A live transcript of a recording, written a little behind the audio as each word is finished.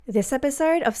This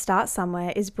episode of Start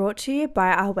Somewhere is brought to you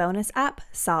by our wellness app,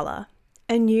 Sala.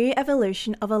 A new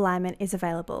evolution of alignment is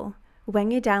available.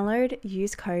 When you download,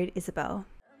 use code Isabel.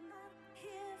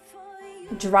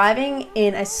 Driving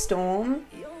in a storm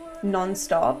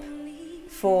non-stop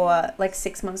for like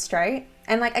 6 months straight,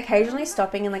 and like occasionally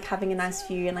stopping and like having a nice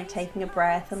view and like taking a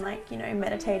breath and like, you know,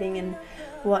 meditating and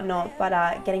whatnot,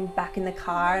 but getting back in the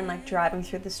car and like driving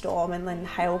through the storm, and then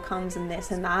hail comes and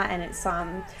this and that, and it's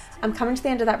I'm coming to the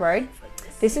end of that road.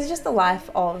 This is just the life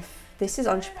of, this is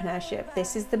entrepreneurship.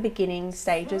 This is the beginning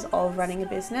stages of running a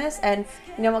business, and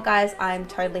you know what, guys, I'm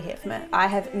totally here for it. I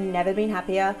have never been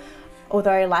happier.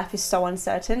 Although life is so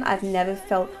uncertain, I've never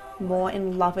felt more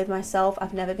in love with myself.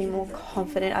 I've never been more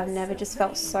confident. I've never just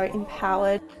felt so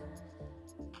empowered.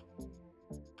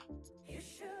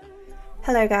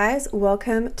 Hello guys,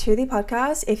 welcome to the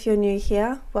podcast. If you're new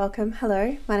here, welcome.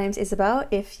 Hello, my name's Isabel.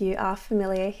 If you are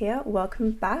familiar here,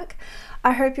 welcome back.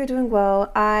 I hope you're doing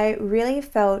well. I really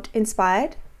felt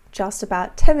inspired just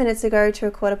about 10 minutes ago to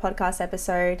record a podcast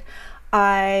episode.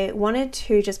 I wanted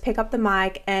to just pick up the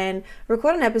mic and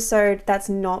record an episode that's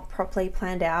not properly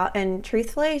planned out, and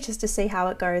truthfully, just to see how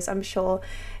it goes. I'm sure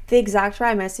the exact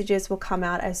right messages will come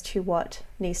out as to what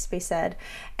needs to be said.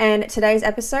 And today's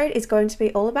episode is going to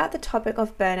be all about the topic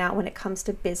of burnout when it comes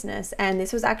to business. And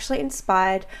this was actually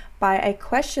inspired by a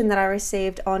question that I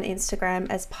received on Instagram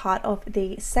as part of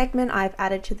the segment I've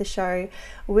added to the show,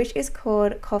 which is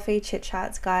called Coffee Chit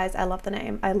Chats. Guys, I love the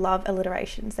name. I love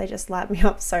alliterations. They just light me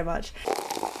up so much.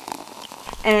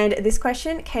 And this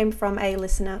question came from a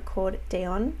listener called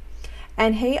Dion.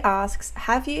 And he asks,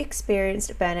 have you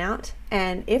experienced burnout?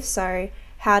 And if so,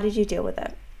 how did you deal with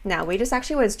it? Now, we just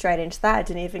actually went straight into that. I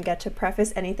didn't even get to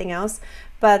preface anything else,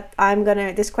 but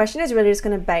this question is really just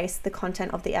going to base the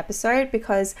content of the episode,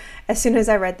 because as soon as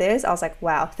I read this, I was like,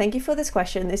 wow, thank you for this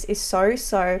question. This is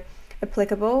so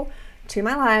applicable to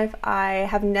my life. I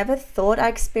have never thought I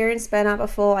experienced burnout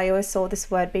before. I always saw this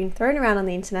word being thrown around on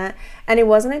the internet, and it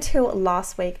wasn't until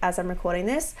last week, as I'm recording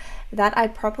this, that I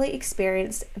properly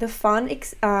experienced the fun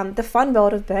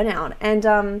world of burnout.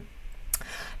 And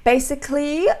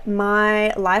basically,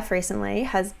 my life recently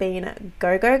has been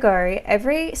go.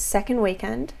 Every second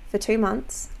weekend for 2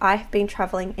 months, I have been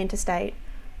traveling interstate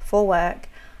for work.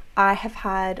 I have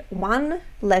had one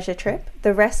leisure trip.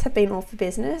 The rest have been all for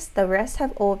business. The rest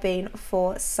have all been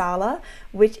for Sala,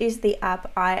 which is the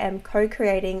app I am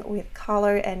co-creating with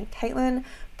Carlo and Caitlin.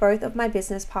 Both of my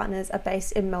business partners are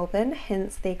based in Melbourne,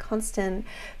 hence the constant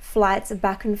flights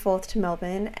back and forth to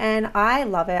Melbourne. And I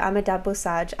love it. I'm a double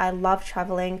Sag. I love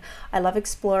traveling. I love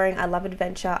exploring. I love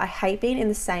adventure. I hate being in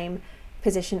the same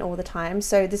position all the time.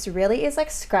 So this really is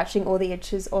like scratching all the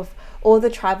itches of all the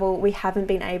travel we haven't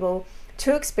been able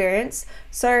to experience.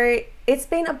 So it's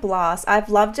been a blast. I've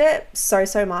loved it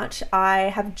so much. I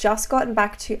have just gotten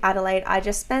back to Adelaide. I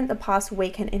just spent the past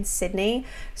weekend in Sydney.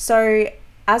 So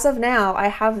as of now, I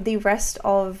have the rest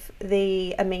of it's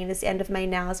the end of May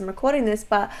now as I'm recording this,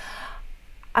 but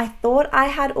I thought I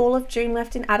had all of June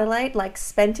left in Adelaide, like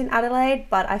spent in Adelaide,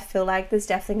 but I feel like there's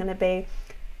definitely going to be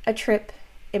a trip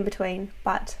in between.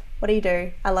 But what do you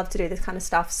do? I love to do this kind of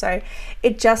stuff. So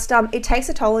it just, it takes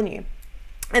a toll on you.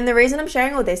 And the reason I'm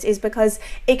sharing all this is because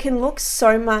it can look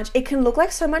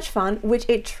like so much fun, which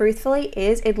it truthfully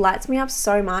is. It lights me up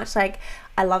so much. Like,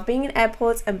 I love being in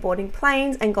airports and boarding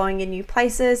planes and going in new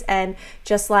places, and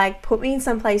just like put me in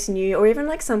someplace new or even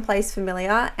like someplace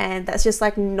familiar, and that's just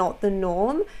like not the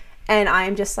norm. And I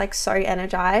am just like so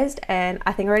energized, and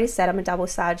I think I already said I'm a double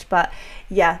Sag, but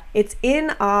yeah, it's in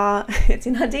our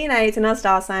DNA, it's in our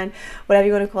star sign, whatever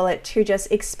you want to call it, to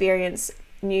just experience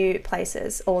new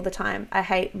places all the time. I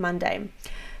hate mundane.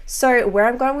 So where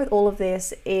I'm going with all of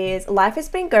this is life has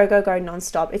been go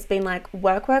nonstop. It's been like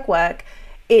work.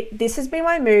 This has been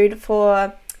my mood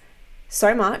for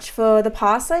so much. For the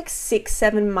past like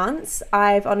 6-7 months,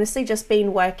 I've honestly just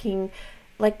been working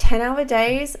like 10-hour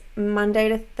days, Monday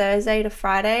to Thursday to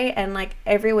Friday, and like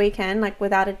every weekend, like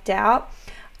without a doubt.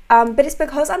 But it's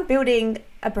because I'm building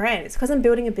a brand. It's because I'm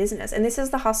building a business, and this is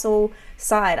the hustle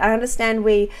side. I understand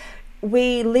we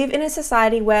live in a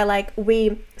society where like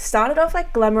we started off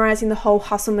like glamorizing the whole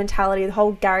hustle mentality, the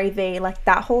whole Gary Vee, like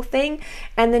that whole thing.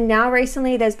 And then now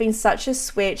recently there's been such a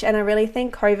switch, and I really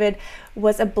think COVID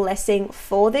was a blessing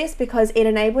for this, because it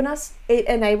enabled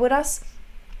us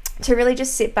to really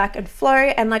just sit back and flow.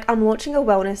 And like, I'm launching a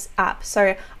wellness app,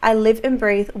 so I live and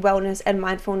breathe wellness and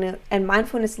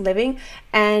mindfulness living.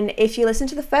 And if you listen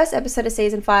to the first episode of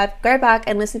season 5, go back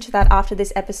and listen to that after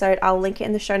this episode. I'll link it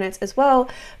in the show notes as well.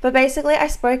 But basically, I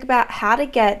spoke about how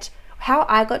how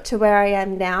I got to where I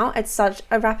am now at such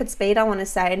a rapid speed, I want to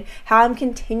say, and how I'm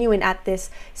continuing at this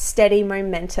steady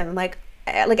momentum. Like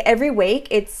every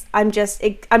week I'm just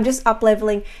up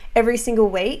leveling every single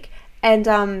week,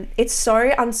 and it's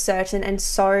so uncertain and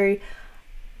so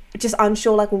just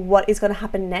unsure like what is going to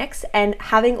happen next, and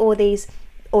having all this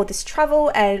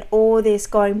travel and all this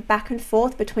going back and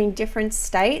forth between different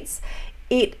states,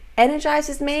 it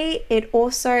energizes me. It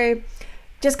also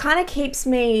just kind of keeps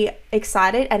me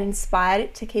excited and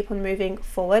inspired to keep on moving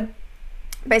forward.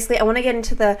 Basically, I want to get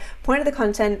into the point of the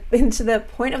content, into the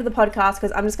point of the podcast,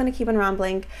 because I'm just going to keep on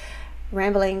rambling.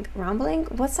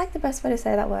 What's like the best way to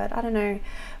say that word? I don't know.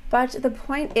 But the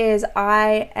point is,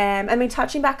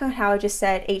 touching back on how I just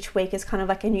said each week is kind of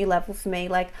like a new level for me.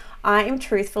 Like, I am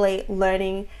truthfully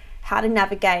learning how to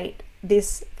navigate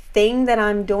this thing that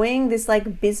I'm doing, this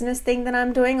like business thing that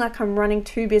I'm doing. Like, I'm running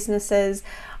 2 businesses.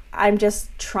 I'm just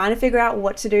trying to figure out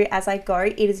what to do as I go.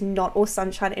 It is not all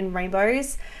sunshine and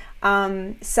rainbows.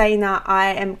 Saying that,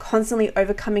 I am constantly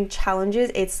overcoming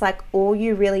challenges. It's like all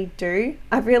you really do,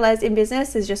 I've realized, in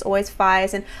business is just always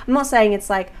fires. And I'm not saying it's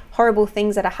like horrible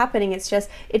things that are happening. It's just,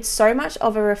 it's so much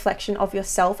of a reflection of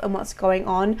yourself and what's going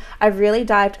on. I've really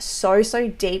dived so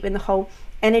deep in the whole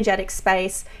energetic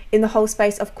space, in the whole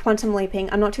space of quantum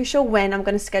leaping. I'm not too sure when I'm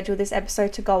going to schedule this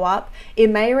episode to go up. It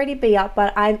may already be up,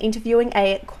 but I'm interviewing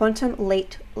a quantum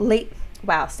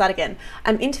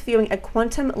I'm interviewing a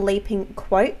quantum leaping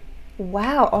quote.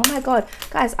 Wow. Oh my God.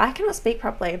 Guys, I cannot speak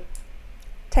properly.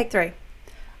 Take 3.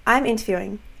 I'm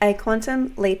interviewing a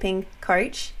quantum leaping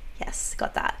coach. Yes,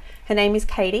 got that. Her name is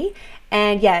Katie.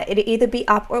 And yeah, it'll either be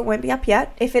up or it won't be up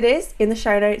yet. If it is, in the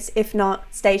show notes. If not,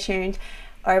 stay tuned.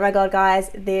 Oh my God, guys,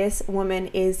 this woman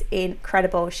is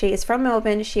incredible. She is from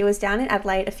Melbourne. She was down in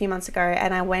Adelaide a few months ago,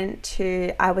 and I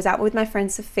was out with my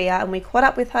friend Sophia, and we caught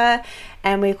up with her,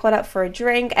 and we caught up for a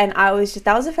drink, and that was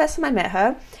the first time I met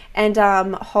her. And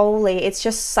it's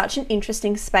just such an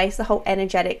interesting space, the whole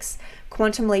energetics,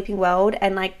 quantum leaping world,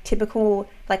 and like typical,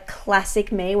 like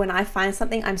classic me. When I find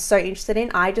something I'm so interested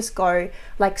in, I just go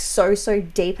like so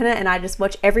deep in it, and I just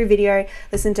watch every video,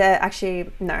 I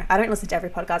don't listen to every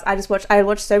podcast. I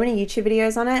watch so many YouTube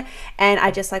videos on it, and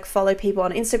I just like follow people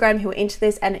on Instagram who are into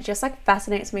this, and it just like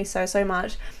fascinates me so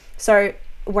much. So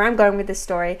where I'm going with this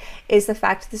story is the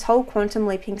fact this whole quantum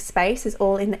leaping space is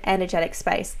all in the energetic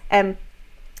space. And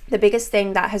the biggest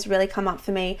thing that has really come up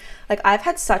for me, like I've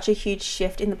had such a huge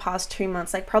shift in the past 2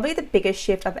 months, like probably the biggest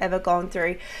shift I've ever gone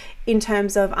through in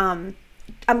terms of I'm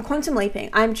quantum leaping.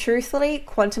 I'm truthfully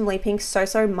quantum leaping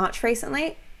so much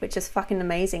recently, which is fucking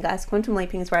amazing, guys. Quantum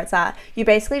leaping is where it's at. You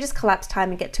basically just collapse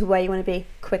time and get to where you want to be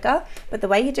quicker. But the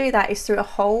way you do that is through a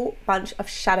whole bunch of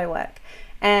shadow work.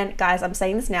 And guys, I'm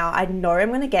saying this now, I know I'm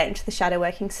going to get into the shadow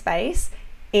working space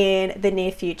in the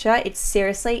near future. It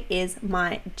seriously is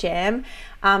my jam.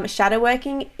 Shadow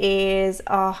working is,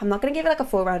 I'm not going to give it like a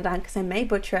full rundown because I may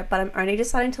butcher it, but I'm only just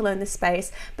starting to learn this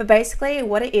space. But basically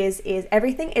what it is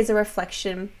everything is a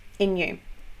reflection in you.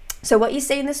 So what you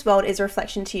see in this world is a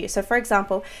reflection to you. So for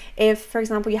example, if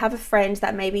you have a friend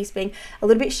that maybe is being a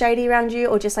little bit shady around you,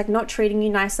 or just like not treating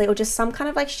you nicely, or just some kind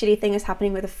of like shitty thing is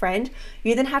happening with a friend,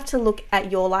 you then have to look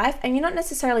at your life, and you're not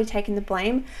necessarily taking the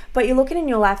blame, but you're looking in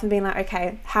your life and being like,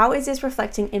 okay, how is this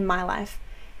reflecting in my life?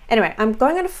 Anyway, I'm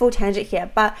going on a full tangent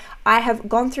here, but I have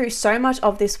gone through so much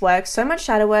of this work, so much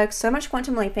shadow work, so much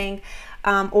quantum leaping,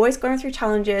 always going through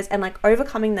challenges and like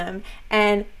overcoming them.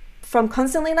 And from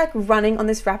constantly like running on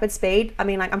this rapid speed, I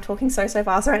mean, like I'm talking so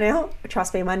fast right now.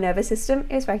 Trust me, my nervous system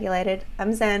is regulated.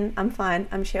 I'm zen, I'm fine,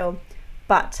 I'm chill.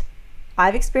 But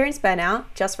I've experienced burnout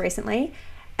just recently,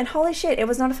 and holy shit, it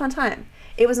was not a fun time.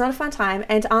 It was not a fun time.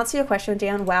 And to answer your question,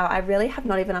 Dion, wow, I really have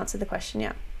not even answered the question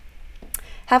yet.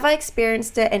 Have I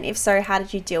experienced it? And if so, how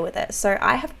did you deal with it? So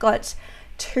I have got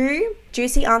 2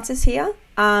 juicy answers here.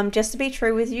 Just to be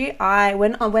true with you,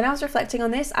 when I was reflecting on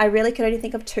this, I really could only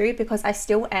think of 2 because I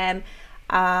still am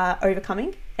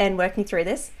overcoming and working through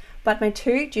this. But my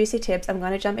 2 juicy tips, I'm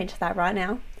going to jump into that right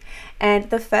now. And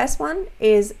the first one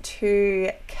is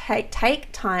to take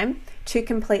time to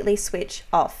completely switch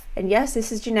off. And yes,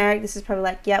 this is generic. This is probably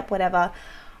like, yep, whatever.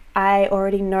 I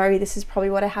already know this is probably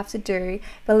what I have to do,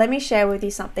 but let me share with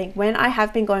you something. When I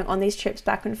have been going on these trips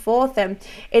back and forth, and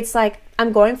it's like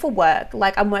I'm going for work,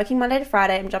 like I'm working Monday to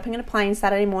Friday, I'm jumping on a plane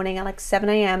Saturday morning at like 7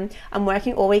 a.m. I'm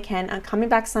working all weekend, I'm coming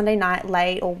back Sunday night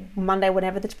late or Monday,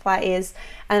 whenever the flight is,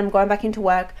 and I'm going back into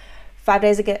work 5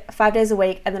 days a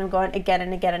week, and then I'm going again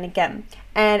and again and again.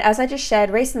 And as I just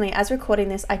shared recently, as recording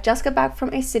this, I just got back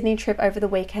from a Sydney trip over the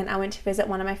weekend. I went to visit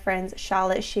one of my friends,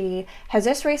 Charlotte. She has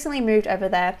just recently moved over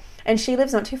there, and she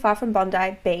lives not too far from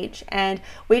Bondi Beach. And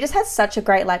we just had such a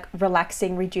great, like,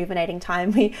 relaxing, rejuvenating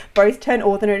time. We both turned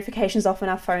all the notifications off on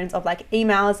our phones of like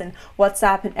emails and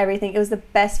WhatsApp and everything. It was the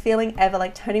best feeling ever,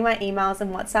 like turning my emails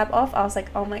and WhatsApp off. I was like,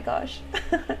 oh my gosh,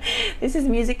 this is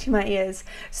music to my ears.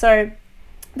 So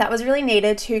that was really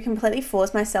needed to completely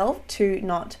force myself to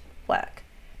not work,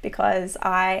 because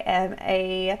I am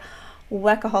a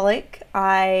workaholic.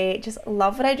 I just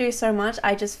love what I do so much.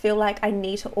 I just feel like I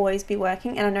need to always be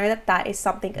working, and I know that that is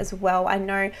something as well. I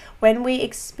know when we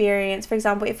experience, for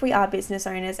example, if we are business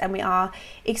owners and we are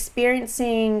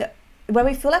experiencing where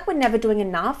we feel like we're never doing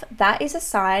enough, that is a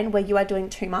sign where you are doing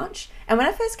too much. And when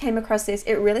I first came across this,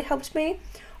 it really helped me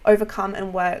overcome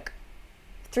and work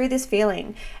through this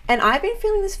feeling. And I've been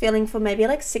feeling this feeling for maybe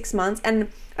like 6 months, and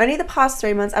only the past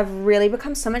 3 months I've really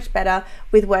become so much better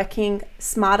with working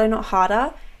smarter, not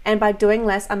harder. And by doing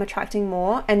less, I'm attracting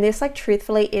more. And this, like,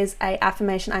 truthfully is a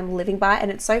affirmation I'm living by. And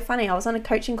it's so funny, I was on a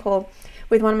coaching call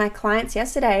with one of my clients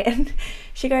yesterday, and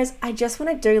she goes, I just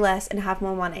want to do less and have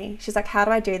more money. She's like, how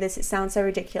do I do this? It sounds so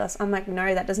ridiculous. I'm like,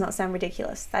 no, that does not sound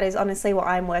ridiculous. That is honestly what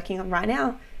I'm working on right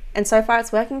now, and so far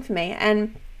it's working for me.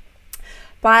 And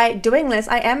by doing less,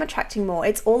 I am attracting more.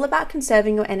 It's all about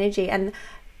conserving your energy. And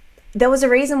there was a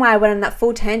reason why I went on that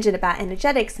full tangent about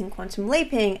energetics and quantum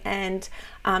leaping and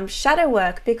shadow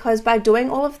work, because by doing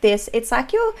all of this, it's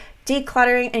like you're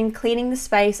decluttering and cleaning the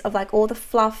space of like all the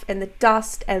fluff and the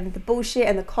dust and the bullshit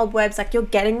and the cobwebs. Like, you're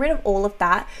getting rid of all of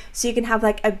that so you can have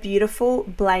like a beautiful,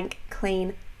 blank,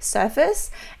 clean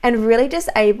surface, and really just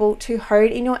able to hone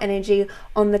in your energy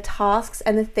on the tasks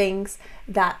and the things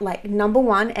that, like, number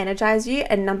one, energize you,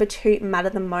 and number two, matter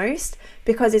the most,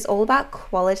 because it's all about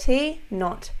quality,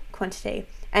 not quantity.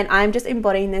 And I'm just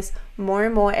embodying this more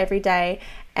and more every day.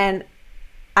 And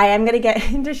I am going to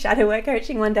get into shadow work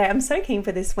coaching one day. I'm so keen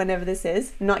for this whenever this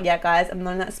is. Not yet, guys. I'm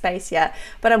not in that space yet.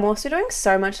 But I'm also doing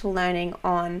so much learning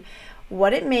on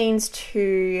what it means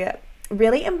to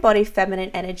really embody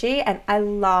feminine energy. And I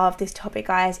love this topic,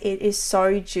 guys. It is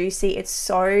so juicy. It's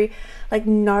so like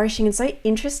nourishing and so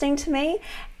interesting to me.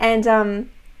 And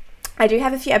I do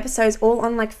have a few episodes all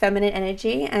on like feminine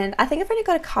energy, and I think I've only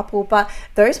got a couple, but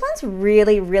those ones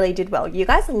really did well. You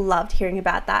guys loved hearing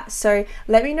about that. So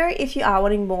let me know if you are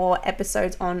wanting more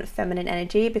episodes on feminine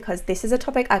energy, because this is a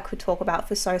topic I could talk about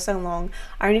for so long.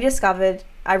 I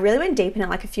really went deep in it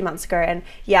like a few months ago, and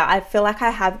yeah, I feel like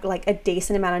I have like a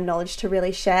decent amount of knowledge to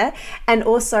really share. And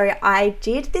also I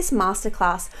did this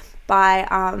masterclass by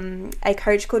a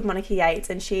coach called Monica Yates,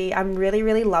 and I'm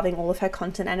really loving all of her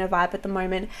content and her vibe at the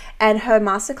moment. And her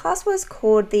masterclass was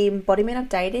called The Embodiment of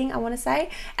Dating, I want to say,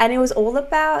 and it was all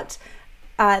about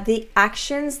the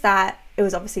actions that, it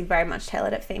was obviously very much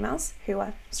tailored at females who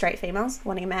are straight females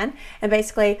wanting a man, and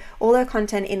basically all her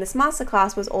content in this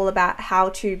masterclass was all about how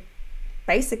to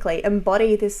basically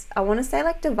embody this, I want to say,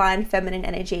 like divine feminine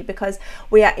energy, because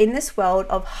we are in this world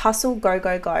of hustle,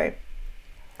 go.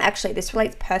 Actually, this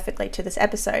relates perfectly to this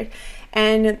episode.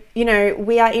 And, you know,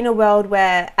 we are in a world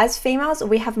where as females,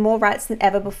 we have more rights than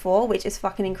ever before, which is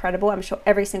fucking incredible. I'm sure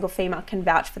every single female can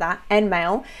vouch for that, and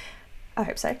male. I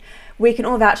hope so. We can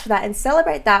all vouch for that and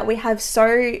celebrate that. We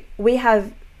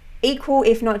have equal,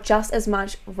 if not just as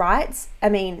much rights. I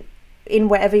mean, in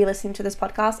wherever you're listening to this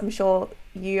podcast, I'm sure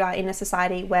you are in a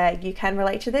society where you can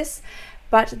relate to this.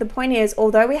 But the point is,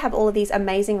 although we have all of these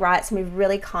amazing rights and we've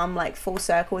really come like full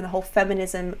circle in the whole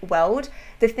feminism world,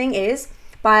 the thing is,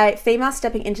 by females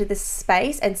stepping into this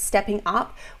space and stepping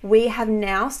up, we have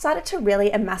now started to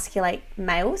really emasculate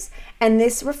males. And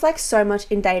this reflects so much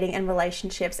in dating and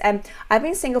relationships. And I've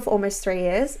been single for almost 3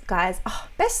 years, guys.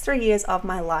 Best 3 years of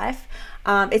my life.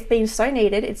 It's been so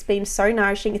needed. It's been so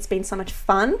nourishing. It's been so much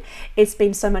fun. It's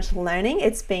been so much learning.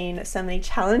 It's been so many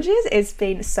challenges. It's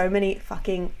been so many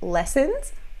fucking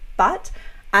lessons. But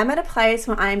I'm at a place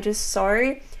where I'm just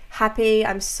so happy.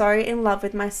 I'm so in love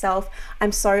with myself.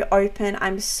 I'm so open.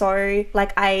 I'm so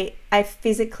like, I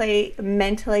physically,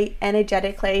 mentally,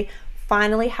 energetically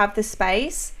finally have the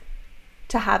space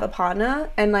to have a partner.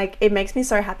 And like, it makes me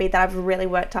so happy that I've really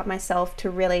worked up myself to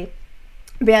really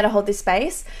be able to hold this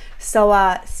space.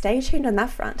 So stay tuned on that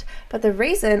front. But the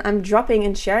reason I'm dropping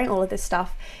and sharing all of this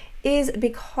stuff is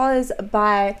because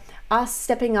by us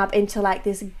stepping up into like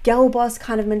this girl boss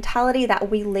kind of mentality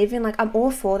that we live in, like, I'm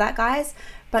all for that, guys.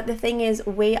 But the thing is,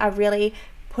 we are really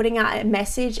putting out a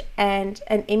message and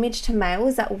an image to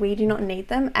males that we do not need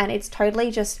them, and it's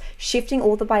totally just shifting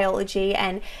all the biology.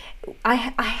 And I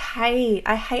hate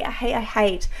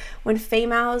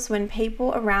when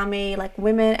people around me, like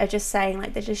women, are just saying,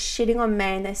 like, they're just shitting on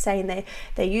men. They're saying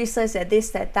they're useless, they're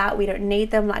this, they're that, we don't need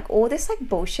them, like all this like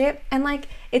bullshit. And like,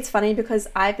 it's funny because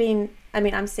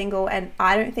I'm single and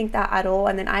I don't think that at all.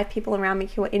 And then I have people around me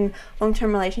who are in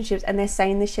long-term relationships and they're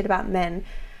saying this shit about men.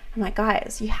 I'm like,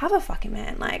 guys, you have a fucking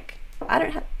man. Like, I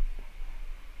don't have...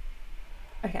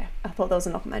 Okay, I thought there was a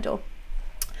knock on my door.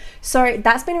 So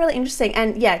that's been really interesting.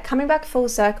 And yeah, coming back full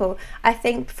circle, I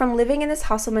think from living in this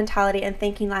hustle mentality and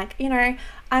thinking like, you know,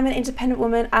 I'm an independent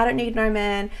woman, I don't need no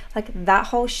man, like that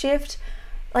whole shift,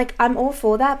 like I'm all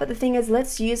for that. But the thing is,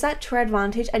 let's use that to our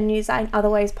advantage and use that in other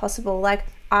ways possible. Like,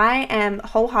 I am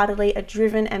wholeheartedly a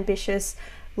driven, ambitious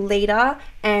leader,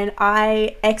 and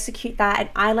I execute that and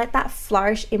I let that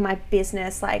flourish in my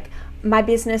business. Like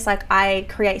I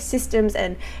create systems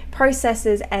and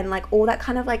processes and like all that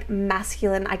kind of like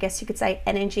masculine, I guess you could say,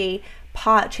 energy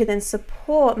part to then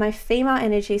support my female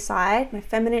energy side, my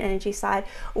feminine energy side,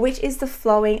 which is the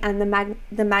flowing and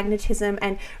the magnetism,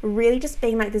 and really just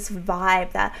being like this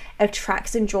vibe that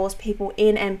attracts and draws people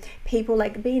in. And people,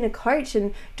 like being a coach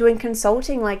and doing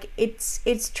consulting, like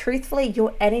it's truthfully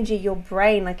your energy, your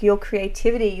brain, like your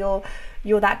creativity, your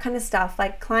that kind of stuff.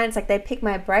 Like clients, like they pick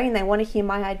my brain, they want to hear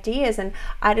my ideas, and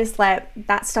I just let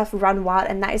that stuff run wild.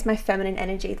 And that is my feminine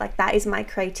energy, like that is my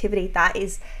creativity, that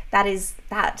is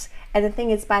that. And the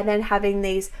thing is, by then having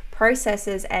these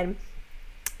processes and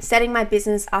setting my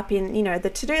business up in, you know, the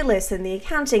to-do list and the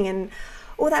accounting and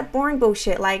all that boring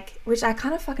bullshit, like, which I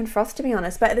kind of fucking froth, to be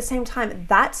honest, but at the same time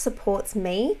that supports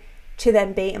me to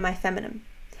then be in my feminine.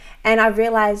 And I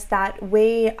realized that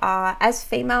we are, as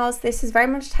females, this is very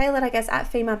much tailored, I guess, at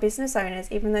female business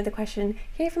owners, even though the question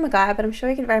came from a guy, but I'm sure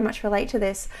you can very much relate to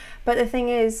this. But the thing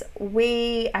is,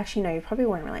 you probably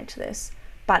won't relate to this,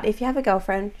 but if you have a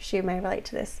girlfriend, she may relate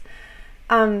to this.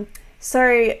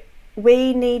 So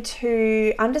we need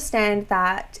to understand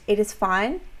that it is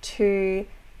fine to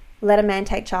let a man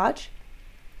take charge,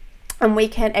 and we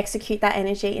can execute that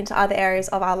energy into other areas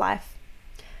of our life.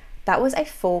 That was a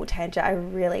full tangent. I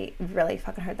really, really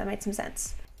fucking hope that made some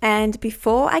sense. And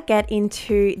before I get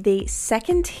into the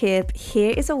second tip,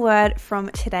 here is a word from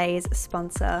today's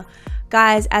sponsor.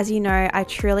 Guys, as you know, I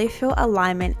truly feel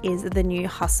alignment is the new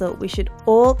hustle we should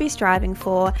all be striving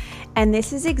for. And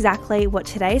this is exactly what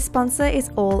today's sponsor is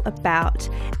all about.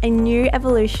 A new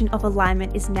evolution of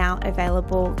alignment is now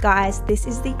available. Guys, this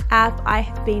is the app I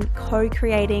have been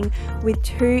co-creating with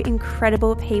two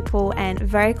incredible people and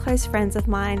very close friends of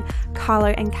mine,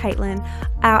 Carlo and Caitlin.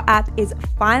 Our app is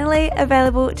finally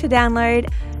available to download.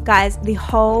 Guys, the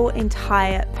whole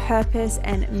entire purpose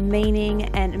and meaning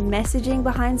and messaging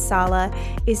behind Sala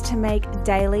is to make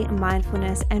daily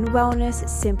mindfulness and wellness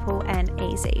simple and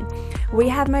easy. We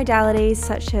have modalities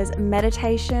such as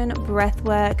meditation,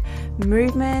 breathwork,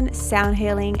 movement, sound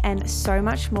healing, and so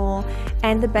much more.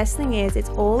 And the best thing is, it's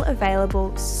all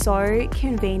available so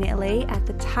conveniently at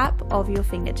the tap of your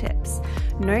fingertips.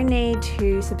 No need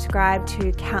to subscribe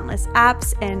to countless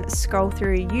apps and scroll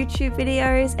through YouTube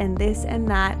videos and this and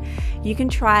that. You can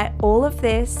try all of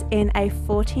this in a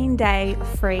 14-day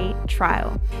free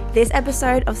trial. This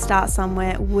episode of Start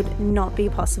Somewhere would not be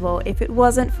possible if it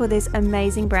wasn't for this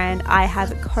amazing brand I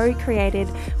have co-created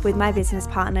with my business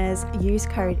partners. Use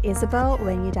code Isabel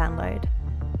when you download.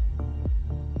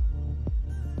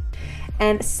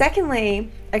 And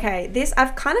secondly, okay, this,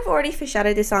 I've kind of already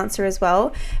foreshadowed this answer as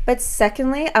well, but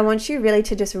secondly, I want you really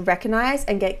to just recognize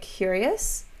and get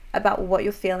curious about what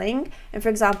you're feeling. And for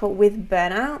example, with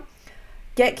burnout,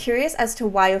 get curious as to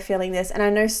why you're feeling this. And I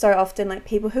know so often, like,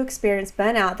 people who experience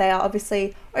burnout, they are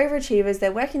obviously overachievers,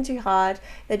 they're working too hard,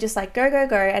 they're just like go,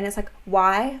 and it's like,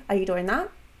 why are you doing that?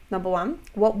 Number one,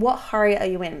 what hurry are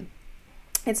you in?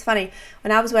 It's funny,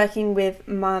 when I was working with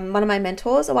one of my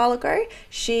mentors a while ago,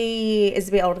 she is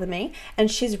a bit older than me,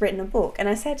 and she's written a book. And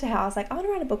I said to her, I was like, I want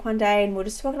to write a book one day, and we'll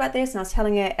just talk about this. And I was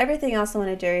telling her everything else I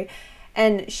want to do.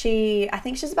 And I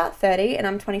think she's about 30 and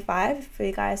I'm 25, for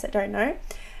you guys that don't know.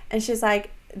 And she's like,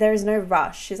 there is no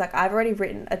rush. She's like, I've already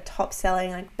written a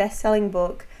top-selling, like best-selling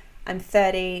book. I'm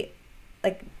 30.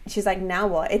 Like, she's like, now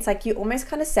what? It's like you almost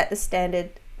kind of set the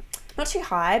standard, not too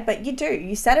high, but you do.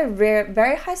 You set a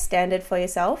very high standard for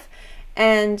yourself,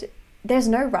 and there's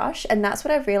no rush. And that's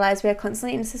what I've realized. We're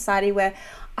constantly in a society where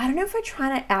I don't know if we're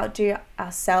trying to outdo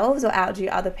ourselves or outdo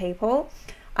other people.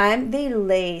 I'm the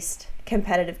least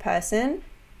competitive person,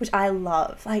 which I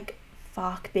love. Like,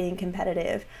 fuck being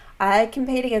competitive. I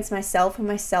compete against myself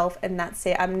and that's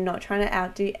it. I'm not trying to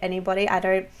outdo anybody.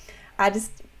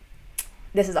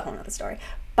 this is a whole nother story.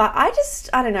 But I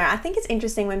don't know. I think it's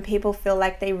interesting when people feel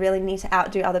like they really need to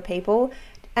outdo other people.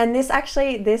 And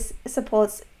this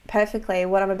supports perfectly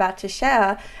what I'm about to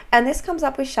share. And this comes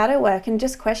up with shadow work and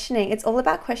just questioning. It's all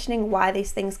about questioning why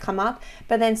these things come up.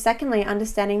 But then secondly,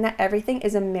 understanding that everything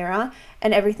is a mirror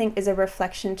and everything is a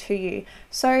reflection to you.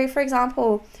 So for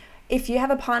example, if you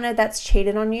have a partner that's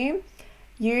cheated on you,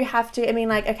 you have to,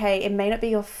 okay, it may not be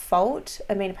your fault.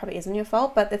 It probably isn't your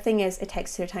fault. But the thing is, it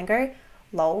takes two to tango.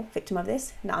 Lol, victim of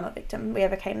this? No, I'm not victim. We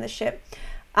overcame this shit.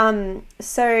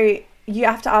 So you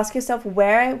have to ask yourself,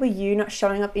 where were you not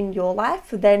showing up in your life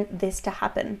for then this to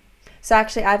happen? So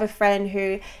actually, I have a friend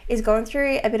who is going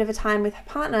through a bit of a time with her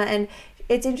partner, and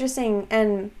it's interesting.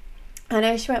 And I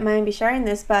know she won't mind me sharing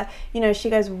this, but she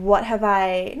goes,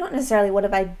 not necessarily what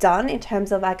have I done in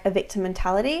terms of like a victim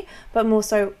mentality, but more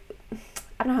so,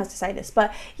 I don't know how to say this,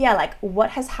 but yeah, like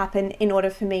what has happened in order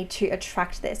for me to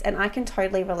attract this? And I can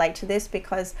totally relate to this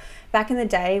because back in the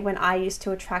day when I used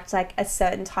to attract like a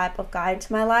certain type of guy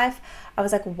into my life, I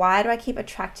was like, why do I keep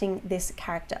attracting this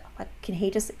character? Like, can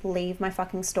he just leave my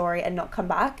fucking story and not come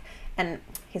back? And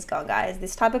he's gone, guys.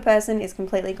 This type of person is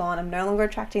completely gone. I'm no longer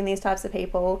attracting these types of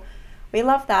people. We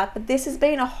love that. But this has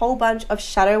been a whole bunch of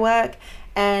shadow work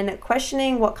and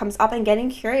questioning what comes up and getting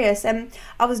curious. And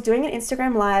I was doing an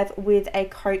Instagram live with a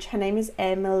coach. Her name is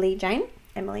Emily Jane.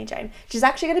 She's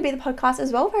actually going to be the podcast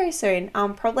as well very soon.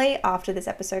 Probably after this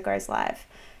episode goes live.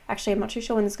 Actually, I'm not too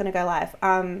sure when it's going to go live.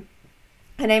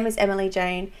 Her name is Emily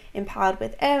Jane. Empowered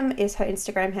with M is her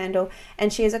Instagram handle.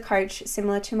 And she is a coach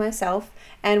similar to myself.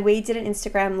 And we did an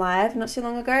Instagram live not too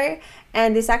long ago.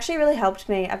 And this actually really helped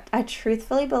me. I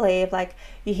truthfully believe like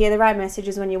you hear the right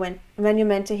messages when you're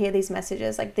meant to hear these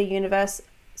messages. Like the universe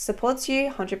supports you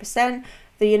 100%.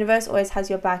 The universe always has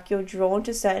your back. You're drawn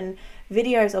to certain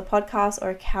videos or podcasts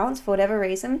or accounts for whatever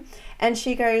reason. And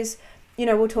she goes,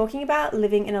 we're talking about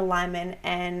living in alignment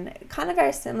and kind of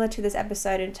very similar to this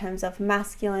episode in terms of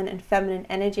masculine and feminine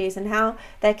energies and how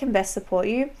they can best support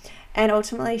you. And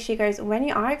ultimately she goes, when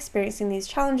you are experiencing these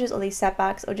challenges or these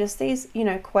setbacks or just these,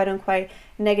 quote unquote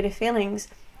negative feelings,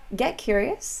 get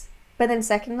curious. But then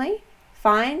secondly,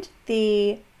 find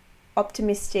the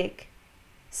optimistic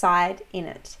side in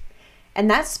it. And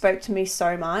that spoke to me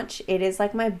so much. It is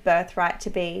like my birthright to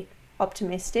be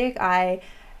optimistic. I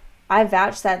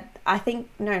vouch that I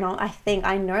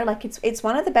know like it's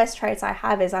one of the best traits I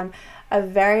have is I'm a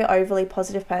very overly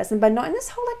positive person, but not in this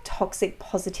whole like toxic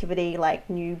positivity, like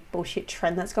new bullshit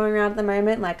trend that's going around at the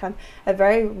moment. Like I'm a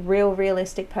very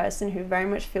realistic person who very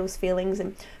much feels feelings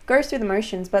and goes through the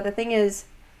motions. But the thing is,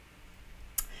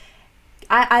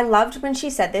 I loved when she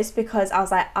said this because I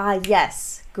was like,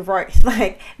 yes, growth.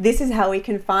 Like this is how we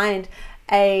can find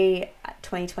a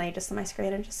 2020 just on my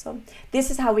screen and just saw this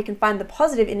is how we can find the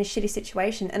positive in a shitty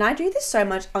situation. And I do this so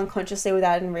much unconsciously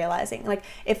without even realizing. Like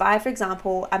if I, for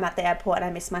example, I'm at the airport and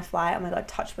I miss my flight, oh my god,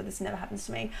 touch wood, this never happens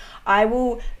to me, I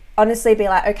will honestly be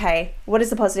like, okay, what is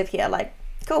the positive here? Like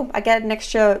cool, I get an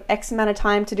extra X amount of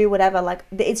time to do whatever. Like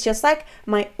it's just like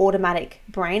my automatic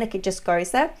brain, like it just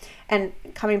goes there. And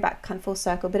coming back kind of full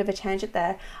circle, a bit of a tangent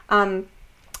there,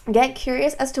 get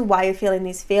curious as to why you're feeling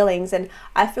these feelings. And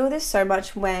I feel this so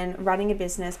much when running a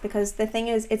business because the thing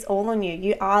is, it's all on you.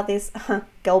 You are this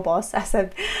girl boss, as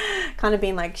I've kind of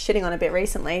been like shitting on a bit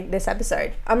recently this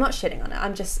episode. I'm not shitting on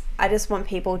it. I just want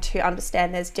people to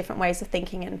understand there's different ways of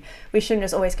thinking and we shouldn't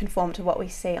just always conform to what we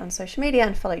see on social media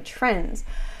and follow trends.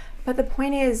 But the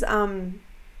point is,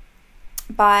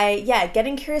 by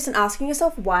getting curious and asking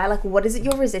yourself why, like what is it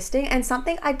you're resisting? And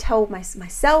something I tell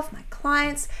myself, my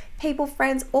clients, people,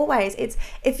 friends, always, it's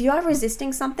if you are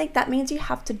resisting something, that means you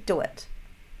have to do it.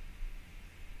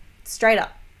 Straight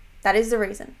up. That is the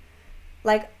reason.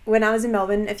 Like when I was in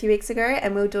Melbourne a few weeks ago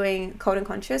and we were doing Cold and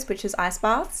Conscious, which is ice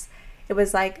baths. It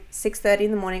was like 6:30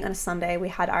 in the morning on a Sunday. We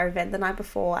had our event the night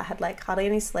before. I had like hardly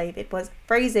any sleep. It was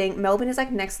freezing. Melbourne is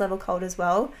like next level cold as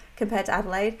well compared to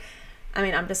Adelaide. I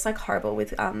mean, I'm just like horrible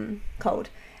with cold.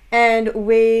 And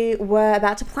we were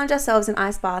about to plunge ourselves in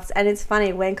ice baths. And it's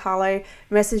funny, when Carlo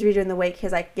messaged me during the week,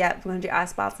 he's like, yeah, we're going to do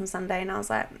ice baths on Sunday. And I was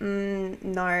like,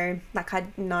 no, like I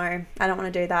don't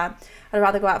want to do that. I'd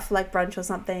rather go out for like brunch or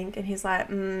something. And he's like,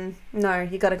 no,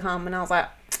 you got to come. And I was like,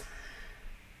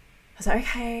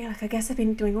 okay, like I guess I've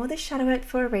been doing all this shadow work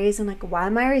for a reason. Like, why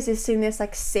am I resisting this?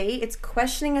 Like, see, it's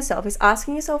questioning yourself. It's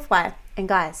asking yourself why. And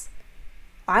guys,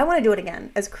 I want to do it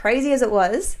again. As crazy as it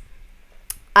was,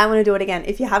 I want to do it again.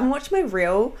 If you haven't watched my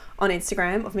reel on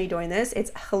Instagram of me doing this,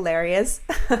 it's hilarious.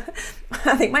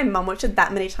 I think my mum watched it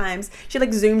that many times. She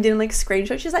like zoomed in and like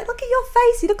screenshot. She's like, look at your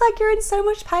face. You look like you're in so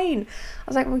much pain. I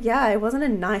was like, well, yeah, it wasn't a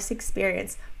nice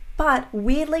experience. But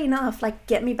weirdly enough, like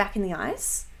get me back in the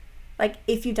ice. Like,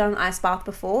 if you've done an ice bath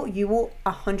before, you will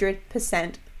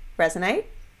 100% resonate.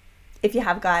 If you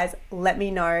have, guys, let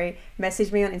me know.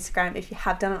 Message me on Instagram if you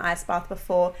have done an ice bath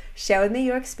before. Share with me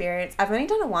your experience. I've only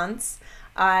done it once.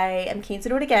 I am keen to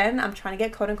do it again. I'm trying to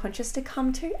get Cold and Conscious to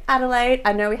come to Adelaide.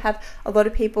 I know we have a lot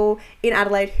of people in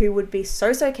Adelaide who would be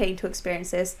so keen to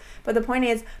experience this. But the point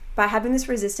is, by having this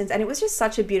resistance, and it was just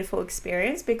such a beautiful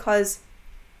experience because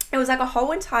it was like a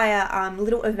whole entire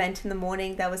little event in the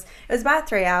morning. It was about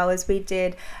 3 hours. We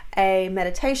did a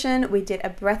meditation, we did a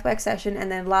breathwork session,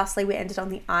 and then lastly we ended on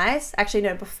the ice. Actually,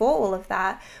 no, before all of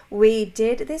that, we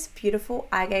did this beautiful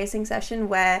eye gazing session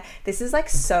where this is like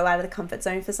so out of the comfort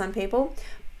zone for some people.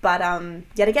 But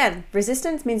yet again,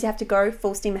 resistance means you have to go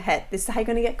full steam ahead. This is how you're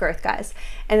going to get growth, guys.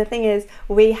 And the thing is,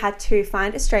 we had to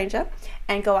find a stranger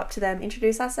and go up to them,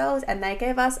 introduce ourselves, and they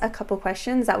gave us a couple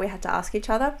questions that we had to ask each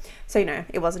other. So,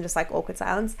 it wasn't just like awkward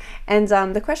silence. And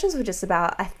the questions were just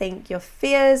about, I think, your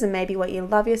fears and maybe what you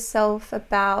love yourself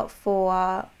about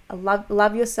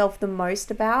love yourself the most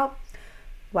about.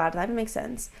 Wow, did that even make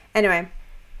sense? Anyway,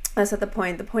 that's not the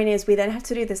point. The point is we then had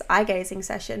to do this eye gazing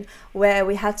session where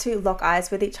we had to lock eyes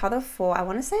with each other for, I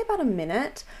want to say, about a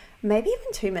minute, maybe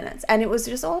even 2 minutes. And it was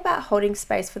just all about holding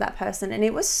space for that person. And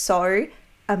it was so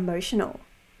emotional.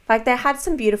 Like, they had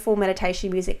some beautiful meditation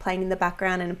music playing in the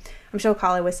background. And I'm sure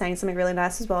Carly was saying something really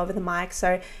nice as well over the mic.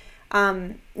 So,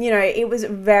 it was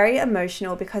very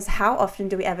emotional because how often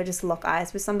do we ever just lock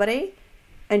eyes with somebody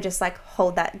and just like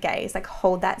hold that gaze, like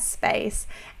hold that space,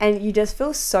 and you just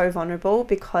feel so vulnerable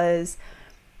because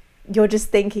you're just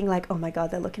thinking like, oh my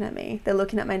God, they're looking at me, they're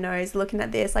looking at my nose, looking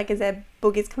at this, like, is there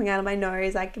boogers coming out of my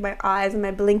nose, like my eyes, am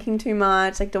I blinking too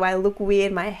much, like do I look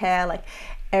weird, my hair, like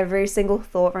every single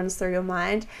thought runs through your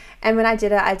mind. And when I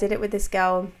did it with this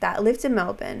girl that lived in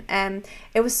Melbourne, and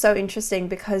it was so interesting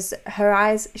because her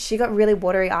eyes, she got really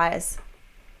watery eyes,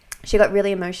 she got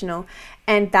really emotional,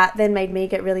 and that then made me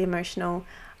get really emotional.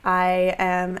 I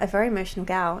am a very emotional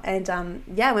gal, and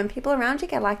when people around you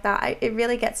get like that, it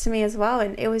really gets to me as well.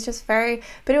 And it was just but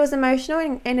it was emotional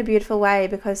in a beautiful way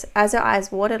because as her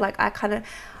eyes watered, like I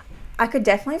could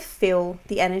definitely feel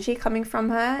the energy coming from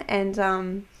her.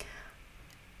 And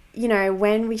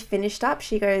when we finished up,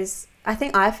 she goes, I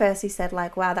think I firstly said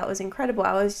like, wow, that was incredible.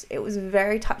 It was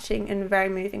very touching and very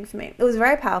moving for me. It was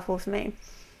very powerful for me.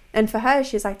 And for her,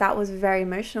 she's like, that was very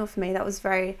emotional for me. That was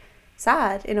very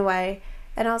sad in a way.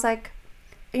 And I was like,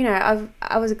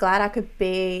 I was glad I could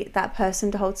be that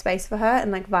person to hold space for her, and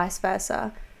like vice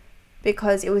versa,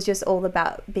 because it was just all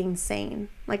about being seen,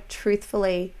 like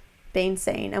truthfully being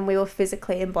seen. And we were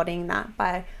physically embodying that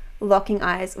by locking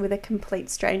eyes with a complete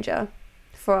stranger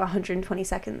for 120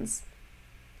 seconds.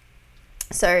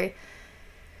 So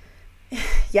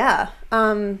yeah,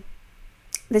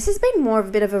 this has been more of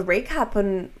a bit of a recap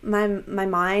on my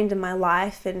mind and my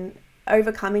life and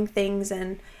overcoming things.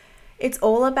 And it's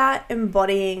all about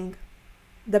embodying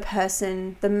the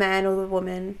person, the man or the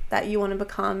woman that you want to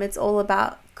become. It's all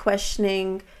about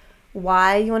questioning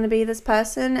why you want to be this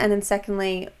person. And then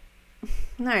secondly,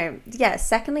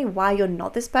 why you're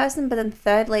not this person. But then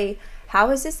thirdly, how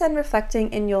is this then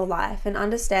reflecting in your life? And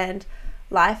understand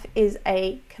life is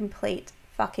a complete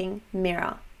fucking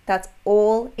mirror. That's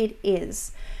all it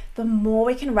is. The more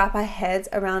we can wrap our heads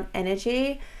around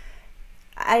energy,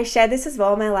 I shared this as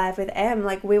well in my live with Em.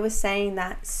 Like, we were saying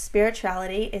that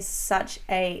spirituality is such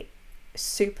a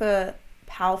super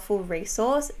powerful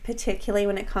resource, particularly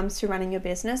when it comes to running your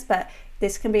business, but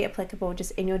this can be applicable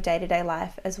just in your day-to-day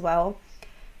life as well.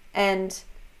 And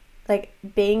like,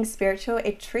 being spiritual,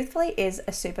 it truthfully is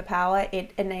a superpower.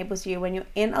 It enables you when you're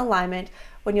in alignment,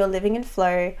 when you're living in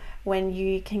flow, when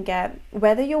you can get,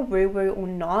 whether you're woo-woo or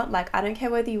not, like, I don't care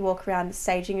whether you walk around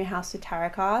staging your house with tarot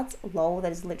cards, lol,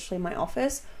 that is literally my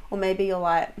office, or maybe you're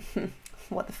like,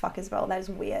 what the fuck is well, that is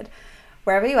weird.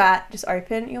 Wherever you're at, just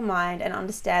open your mind and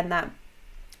understand that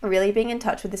really being in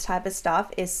touch with this type of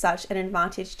stuff is such an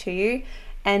advantage to you.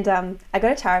 And I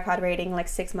got a tarot card reading like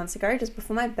 6 months ago, just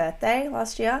before my birthday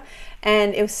last year,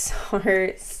 and it was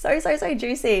so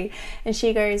juicy. And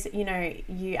she goes,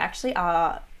 you actually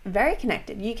are very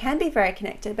connected. You can be very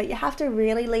connected, but you have to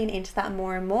really lean into that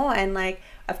more and more. And like,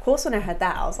 of course, when I heard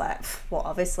that, I was like, well,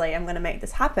 obviously I'm going to make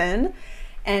this happen.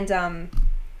 And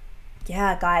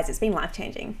yeah, guys, it's been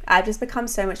life-changing. I've just become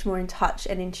so much more in touch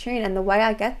and in tune. And the way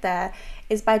I get there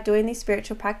is by doing these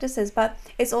spiritual practices, but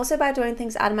it's also by doing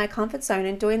things out of my comfort zone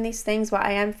and doing these things where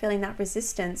I am feeling that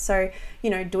resistance. So,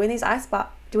 doing these ice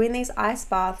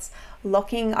baths,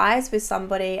 locking eyes with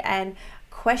somebody and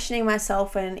questioning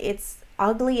myself, and it's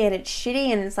ugly and it's shitty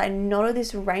and it's like not all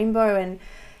this rainbow. And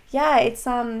yeah, it's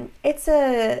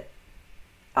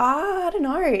I don't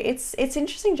know. It's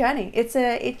interesting journey. It's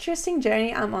a interesting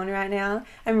journey I'm on right now.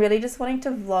 I'm really just wanting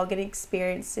to vlog and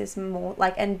experience this more,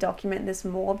 like, and document this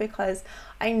more, because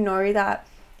I know that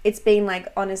it's been like,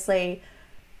 honestly,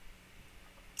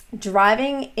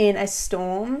 driving in a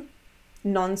storm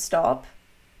non-stop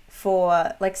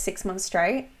for like 6 months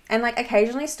straight, and like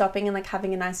occasionally stopping and like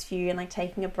having a nice view and like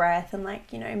taking a breath and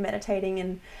like, you know, meditating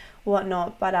and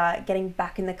whatnot, but getting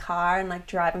back in the car and like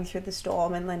driving through the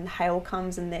storm, and then hail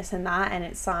comes and this and that, and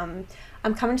it's I'm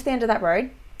coming to the end of that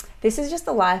road. This is just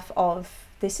the life of,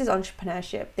 this is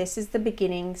entrepreneurship. This is the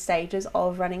beginning stages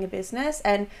of running a business,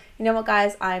 and you know what,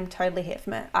 guys, I'm totally here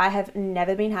from it. I have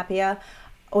never been happier.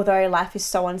 Although life is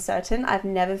so uncertain, I've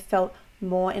never felt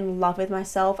more in love with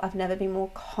myself. I've never been more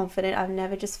confident. I've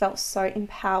never just felt so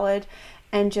empowered,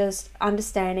 and just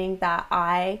understanding that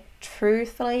I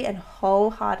truthfully and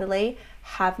wholeheartedly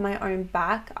have my own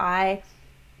back. I,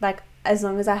 like, as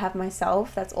long as I have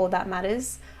myself, that's all that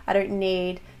matters. I don't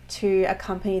need to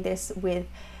accompany this with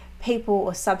people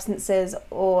or substances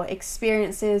or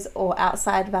experiences or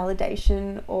outside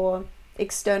validation or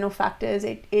external factors.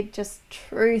 It just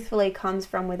truthfully comes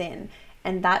from within.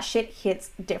 And that shit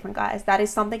hits different, guys. That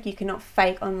is something you cannot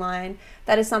fake online.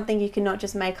 That is something you cannot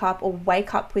just make up or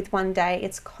wake up with one day.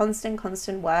 It's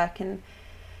constant work. And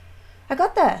I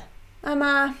got there.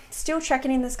 I'm still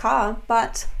trekking in this car,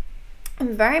 but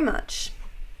I'm very much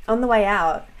on the way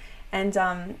out. And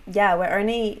yeah, we're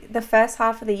only the first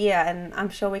half of the year, and I'm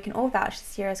sure we can all vouch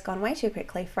this year has gone way too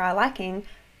quickly for our liking.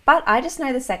 But I just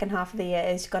know the second half of the year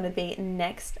is going to be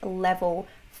next level.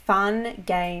 Fun,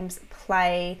 games,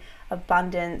 play,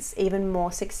 abundance, even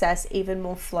more success, even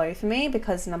more flow for me,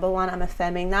 because number one, I'm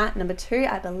affirming that. Number two,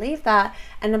 I believe that.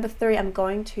 And number three, I'm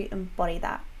going to embody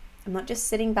that. I'm not just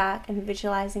sitting back and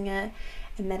visualizing it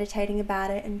and meditating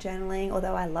about it and journaling,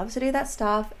 although I love to do that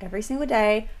stuff every single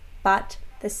day. But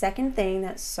the second thing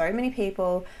that so many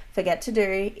people forget to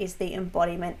do is the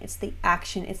embodiment. It's the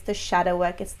action. It's the shadow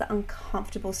work. It's the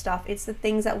uncomfortable stuff. It's the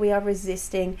things that we are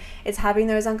resisting. It's having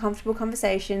those uncomfortable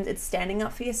conversations. It's standing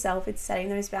up for yourself. It's setting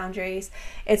those boundaries.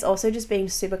 It's also just being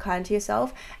super kind to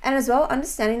yourself. And as well,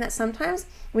 understanding that sometimes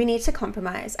we need to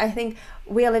compromise. I think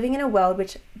we are living in a world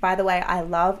which, by the way, I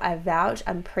love, I vouch,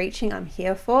 I'm preaching, I'm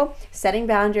here for. Setting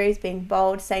boundaries, being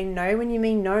bold, saying no when you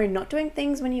mean no, not doing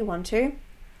things when you want to.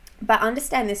 But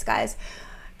understand this, guys,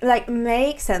 like,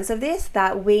 make sense of this,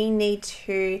 that we need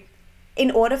to,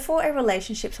 in order for a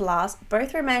relationship to last,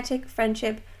 both romantic,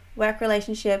 friendship, work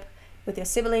relationship, with your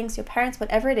siblings, your parents,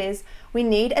 whatever it is, we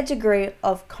need a degree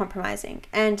of compromising.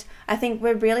 And I think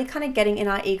we're really kind of getting in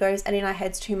our egos and in our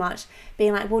heads too much,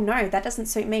 being like, well, no, that doesn't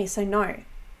suit me, so no.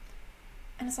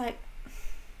 And it's like,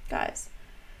 guys,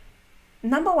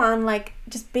 number one, like,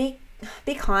 just be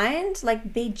kind,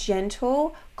 like, be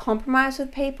gentle, compromise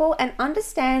with people, and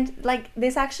understand, like,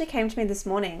 this actually came to me this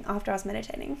morning after I was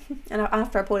meditating and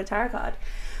after I pulled a tarot card.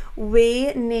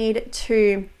 We need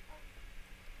to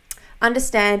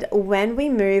understand, when we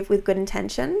move with good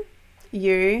intention,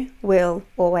 you will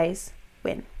always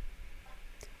win.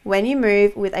 When you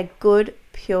move with a good,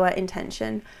 pure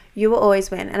intention, you will always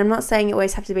win. And I'm not saying you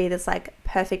always have to be this like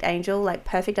perfect angel, like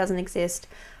perfect doesn't exist.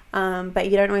 But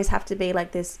you don't always have to be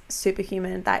like this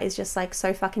superhuman that is just like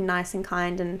so fucking nice and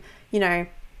kind. And, you know,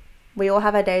 we all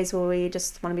have our days where we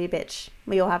just want to be a bitch.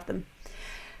 We all have them.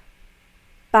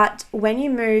 But when you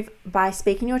move by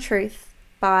speaking your truth,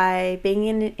 by being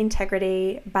in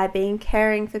integrity, by being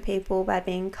caring for people, by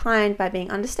being kind, by being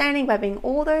understanding, by being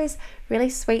all those really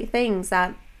sweet things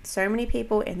that so many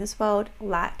people in this world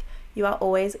lack, you are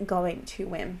always going to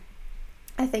win.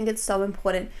 I think it's so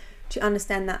important to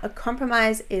understand that a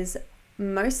compromise is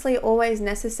mostly always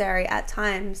necessary at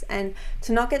times, and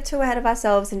to not get too ahead of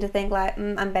ourselves and to think like,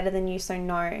 I'm better than you, so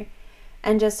no.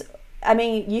 And just, I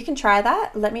mean, you can try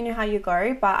that. Let me know how you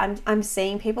go. But I'm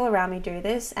seeing people around me do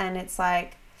this, and it's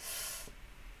like,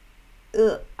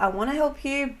 ugh, I want to help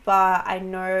you, but I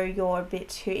know you're a bit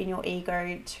too in your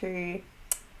ego to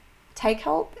take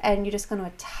help, and you're just going to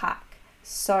attack.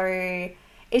 So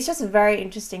it's just very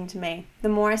interesting to me. The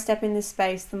more I step in this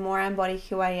space, the more I embody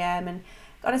who I am. And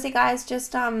honestly, guys,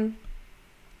 just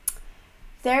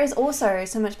there is also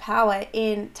so much power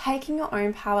in taking your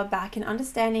own power back and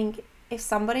understanding if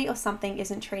somebody or something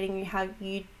isn't treating you how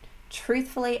you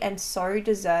truthfully and so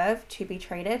deserve to be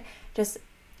treated. Just,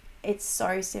 it's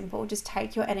so simple. Just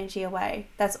take your energy away.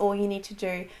 That's all you need to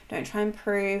do. Don't try and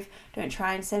prove. Don't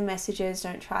try and send messages.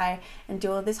 Don't try and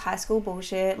do all this high school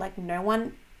bullshit. Like, no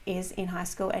one is in high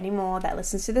school anymore that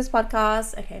listens to this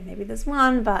podcast. Okay, maybe there's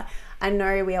one, but I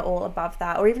know we are all above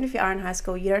that. Or even if you are in high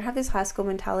school, you don't have this high school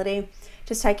mentality.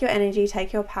 Just take your energy,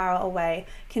 take your power away.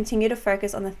 Continue to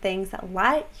focus on the things that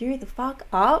light you the fuck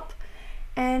up,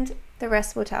 and the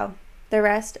rest will tell. The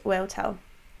rest will tell.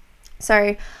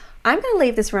 So I'm going to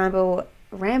leave this ramble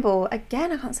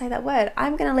again, I can't say that word.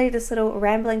 I'm going to leave this little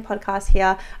rambling podcast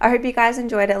here. I hope you guys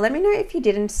enjoyed it. Let me know if you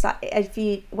didn't, if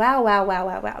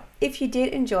you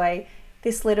did enjoy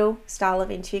this little style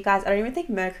of interview, guys. I don't even think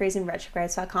Mercury's in retrograde,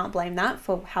 so I can't blame that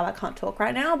for how I can't talk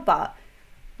right now, but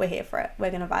we're here for it.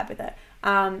 We're going to vibe with it.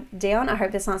 Dion, I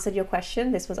hope this answered your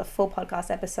question. This was a full podcast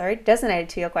episode designated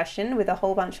to your question with a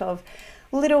whole bunch of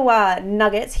little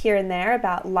nuggets here and there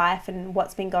about life and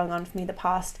what's been going on for me the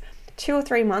past 2 or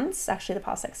 3 months, actually the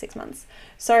past 6 months.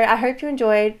 So I hope you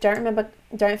enjoyed.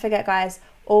 Don't forget, guys,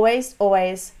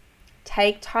 always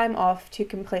take time off to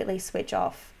completely switch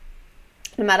off.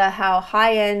 No matter how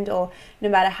high end or no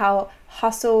matter how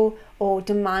hustle or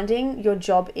demanding your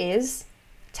job is,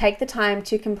 take the time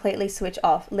to completely switch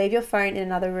off. Leave your phone in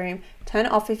another room. Turn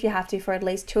it off if you have to for at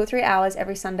least 2 or 3 hours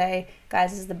every Sunday.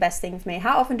 Guys, this is the best thing for me.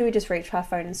 How often do we just reach for our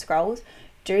phone and scroll?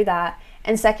 Do that.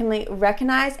 And secondly,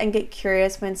 recognize and get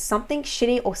curious when something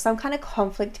shitty or some kind of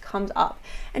conflict comes up.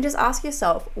 And just ask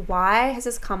yourself, why has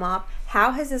this come up? How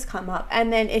has this come up?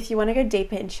 And then if you want to go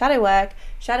deeper in shadow work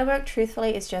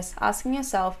truthfully is just asking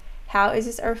yourself, how is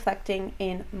this reflecting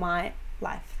in my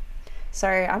life? So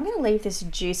I'm going to leave this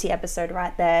juicy episode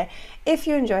right there. If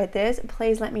you enjoyed this,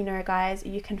 please let me know, guys.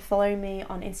 You can follow me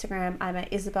on Instagram. I'm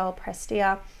at Isabel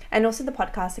Prestia, and also the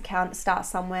podcast account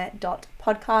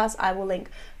startsomewhere.podcast. I will link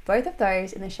both of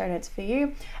those in the show notes for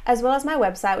you, as well as my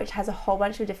website, which has a whole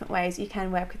bunch of different ways you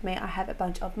can work with me. I have a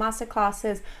bunch of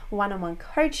masterclasses, one-on-one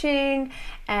coaching,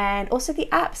 and also the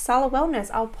app Sala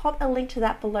Wellness. I'll pop a link to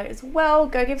that below as well.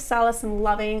 Go give Sala some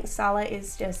loving. Sala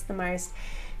is just the most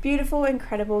beautiful,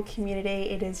 incredible community.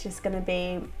 It is just going to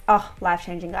be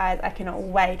life-changing, guys. I cannot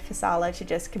wait for Sala to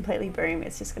just completely boom.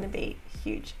 It's just going to be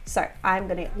huge. So I'm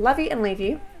going to love you and leave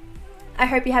you. I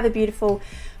hope you have a beautiful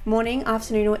morning,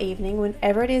 afternoon, or evening,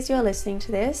 whenever it is you're listening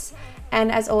to this.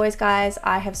 And as always, guys,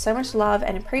 I have so much love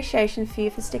and appreciation for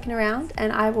you for sticking around,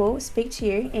 and I will speak to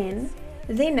you in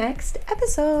the next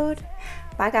episode.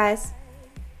 Bye, guys.